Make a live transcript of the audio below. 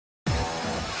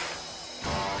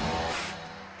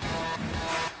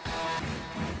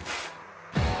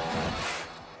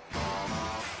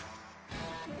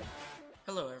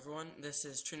this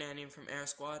is Trinanium from Air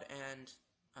Squad, and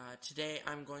today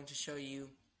I'm going to show you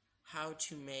how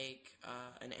to make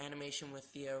an animation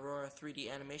with the Aurora 3D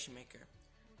animation maker.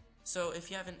 So if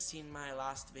you haven't seen my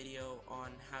last video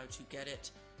on how to get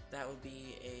it, that would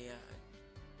be a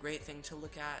great thing to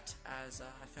look at, as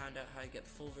I found out how to get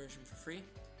the full version for free.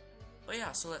 But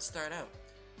yeah, so let's start out.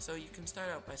 So you can start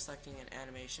out by selecting an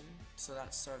animation, so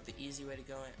that's sort of the easy way to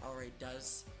go. It already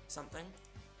does something.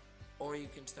 Or you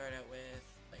can start out with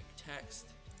like text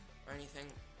or anything.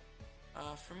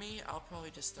 For me, I'll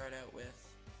probably just start out with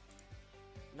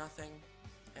nothing,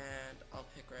 and I'll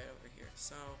pick right over here.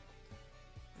 So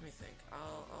let me think.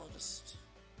 I'll just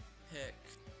pick.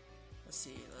 Let's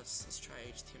see. Let's try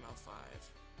HTML5.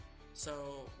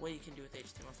 So what you can do with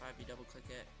HTML5, you double click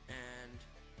it and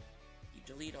you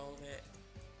delete all of it,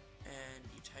 and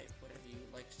you type whatever you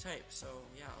like to type. So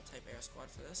yeah, I'll type Air Squad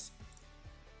for this.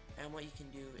 And what you can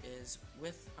do is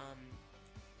with,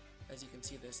 as you can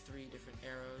see, there's 3 different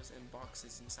arrows and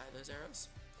boxes inside those arrows.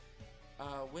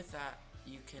 With that,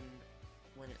 you can,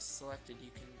 when it's selected, you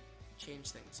can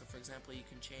change things. So for example, you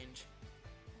can change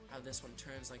how this one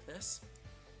turns like this.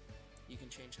 You can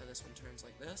change how this one turns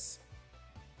like this.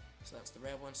 So that's the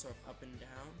red one, sort of up and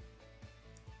down.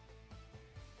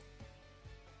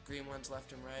 Green one's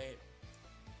left and right,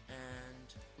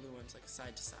 and blue one's like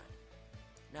side to side.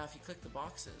 Now if you click the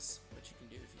boxes, what you can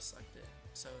do if you select it,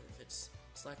 so if it's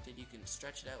selected, you can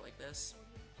stretch it out like this,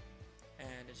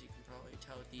 and as you can probably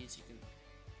tell with these, you can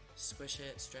squish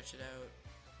it, stretch it out,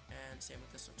 and same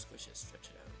with this one, squish it, stretch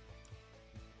it out.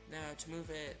 Now to move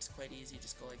it, it's quite easy,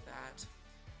 just go like that,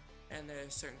 and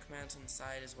there's certain commands on the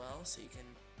side as well, so you can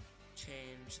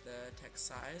change the text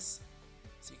size,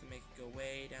 so you can make it go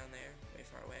way down there, way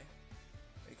far away,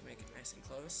 or you can make it nice and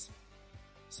close.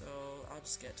 So I'll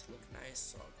just get to look nice,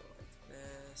 so I'll go like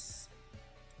this,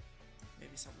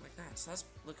 maybe something like that. So that's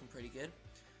looking pretty good.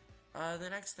 The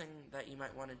next thing that you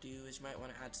might want to do is you might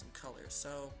want to add some color.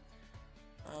 So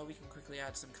we can quickly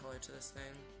add some color to this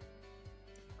thing.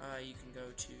 You can go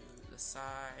to the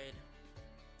side,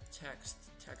 text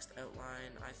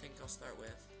outline. I think I'll start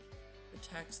with the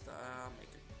text. I'll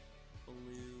make it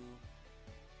blue.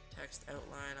 Text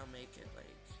outline, I'll make it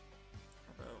like,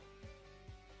 how about,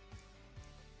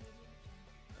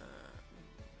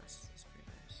 that's pretty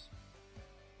nice.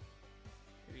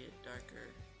 Maybe a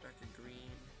darker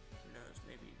green. Who knows?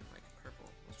 Maybe even like purple.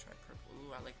 Let's try purple.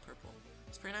 Ooh, I like purple.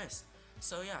 It's pretty nice.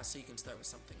 So yeah, so you can start with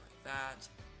something like that,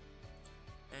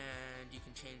 and you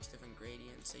can change different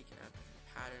gradients. So you can add different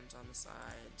patterns on the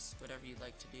sides, whatever you'd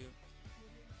like to do.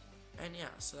 And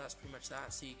yeah, so that's pretty much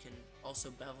that. So you can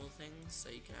also bevel things. So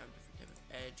you can have different type of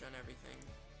edge on everything.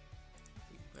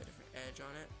 You can put a different edge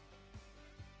on it.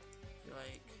 If you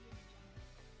like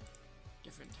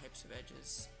different types of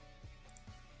edges.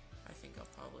 I think I'll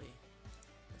probably,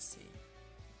 let's see.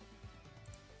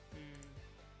 I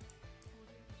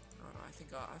don't know,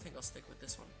 I think I'll stick with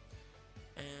this one.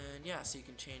 And yeah, so you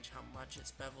can change how much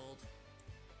it's beveled.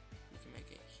 You can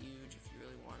make it huge if you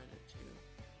really wanted it to.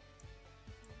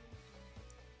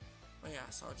 But yeah,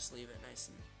 so I'll just leave it nice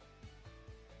and,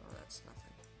 oh, that's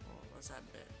nothing. Well, let's add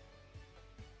a bit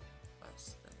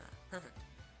less than that. Perfect.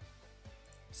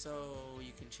 So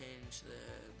you can change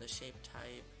the shape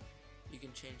type. You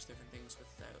can change different things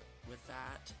with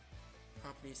that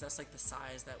properties. That's like the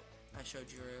size that I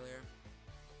showed you earlier.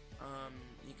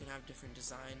 You can have different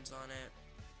designs on it,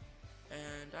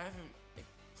 and I haven't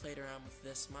played around with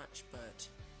this much, but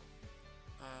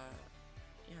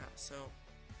yeah. So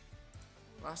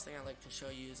last thing I'd like to show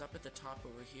you is up at the top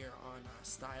over here on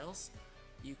styles.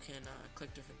 You can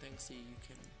click different things, so you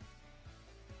can,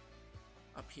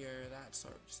 up here, that's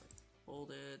sort of just like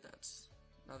bolded, that's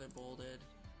another bolded.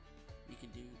 You can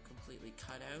do completely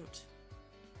cut out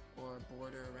or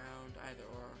border around, either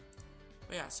or.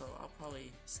 But yeah, so I'll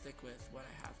probably stick with what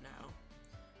I have now.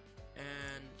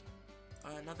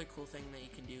 And another cool thing that you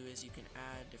can do is you can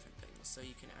add different things. So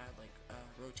you can add like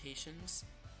rotations.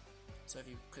 So if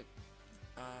you click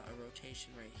a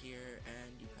rotation right here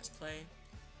and you press play,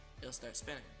 it'll start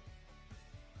spinning.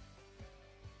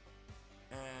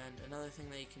 And another thing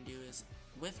that you can do is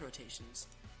with rotations,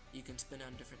 you can spin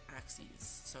on different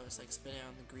axes. So it's like spinning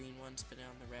on the green one, spinning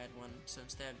on the red one. So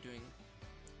instead of doing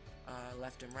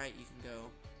left and right, you can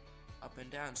go up and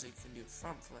down. So you can do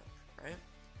front flip, right?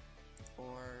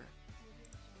 Or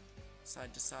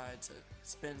side to side, so it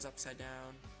spins upside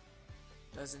down.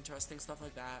 Does interesting stuff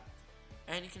like that.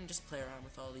 And you can just play around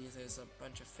with all these. There's a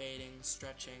bunch of fading,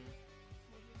 stretching.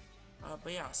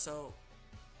 But yeah, so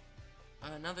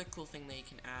another cool thing that you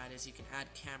can add is you can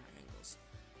add camera angles.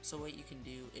 So what you can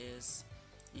do is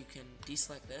you can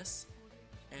deselect this,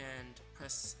 and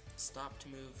press stop to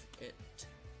move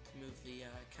the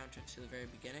counter to the very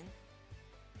beginning.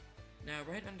 Now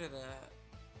right under the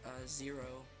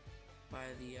 0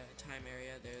 by the time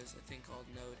area, there's a thing called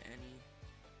node any,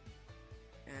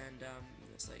 and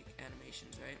it's like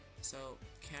animations, right? So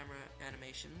camera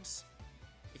animations,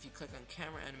 if you click on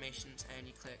camera animations and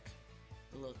you click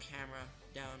the little camera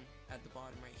down at the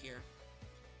bottom right here,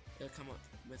 it'll come up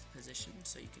with position,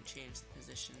 so you can change the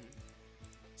position.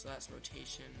 So that's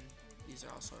rotation. These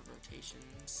are also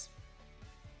rotations,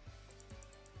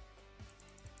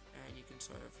 and you can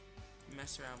sort of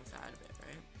mess around with that a bit,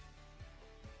 right?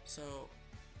 So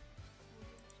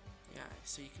yeah,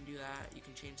 so you can do that. You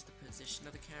can change the position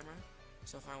of the camera.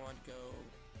 So if I want to go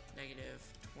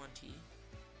 -20,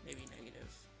 maybe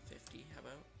 -50, how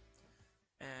about?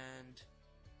 And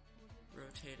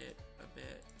rotate it a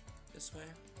bit this way.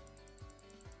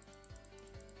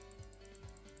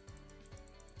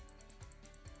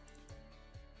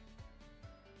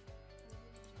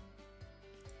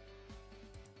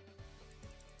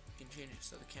 You can change it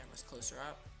so the camera's closer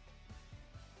up.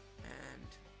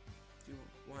 And if you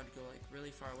want to go like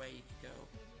really far away, you could go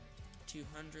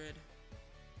 200.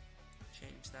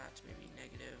 Change that to maybe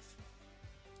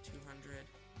 -200.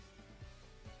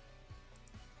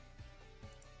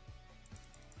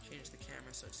 Change the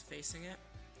camera so it's facing it,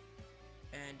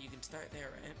 and you can start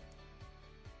there, right?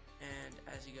 And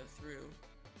as you go through,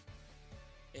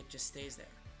 it just stays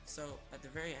there. So at the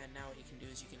very end, now what you can do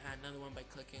is you can add another one by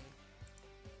clicking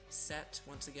set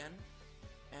once again,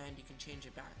 and you can change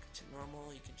it back to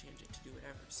normal. You can change it to do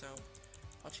whatever. So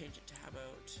I'll change it to how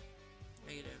about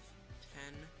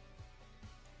 -10.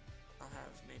 I'll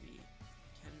have maybe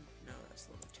 10, no, that's a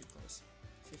little bit too close.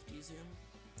 50 zoom,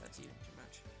 that's even too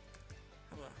much.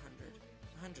 How about 100?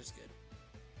 100's good.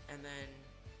 And then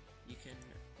you can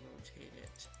rotate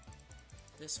it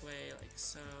this way, like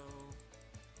so.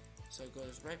 So it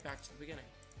goes right back to the beginning.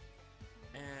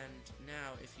 And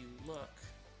now if you look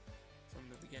from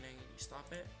the beginning and you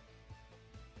stop it,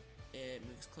 it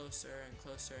moves closer and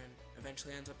closer and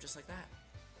eventually ends up just like that.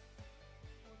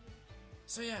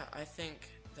 So yeah, I think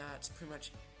that's pretty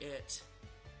much it.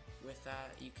 With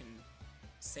that, you can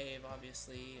save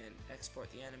obviously and export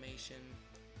the animation.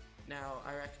 Now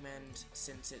I recommend,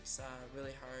 since it's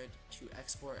really hard to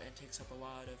export and takes up a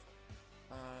lot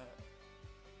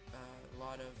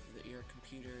of your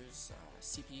computer's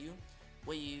CPU,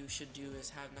 what you should do is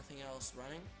have nothing else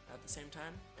running at the same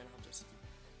time, and I'll just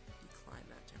decline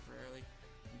that temporarily,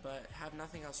 but have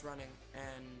nothing else running,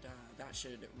 and that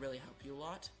should really help you a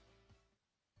lot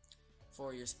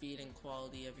for your speed and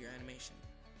quality of your animation.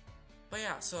 But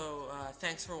yeah, so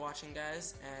thanks for watching,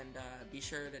 guys, and be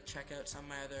sure to check out some of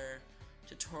my other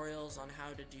tutorials on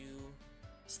how to do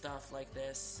stuff like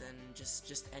this and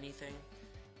just anything.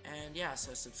 And yeah,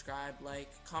 so subscribe, like,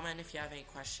 comment if you have any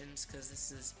questions, because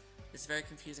this is very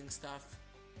confusing stuff.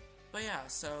 But yeah,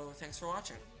 so thanks for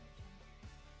watching.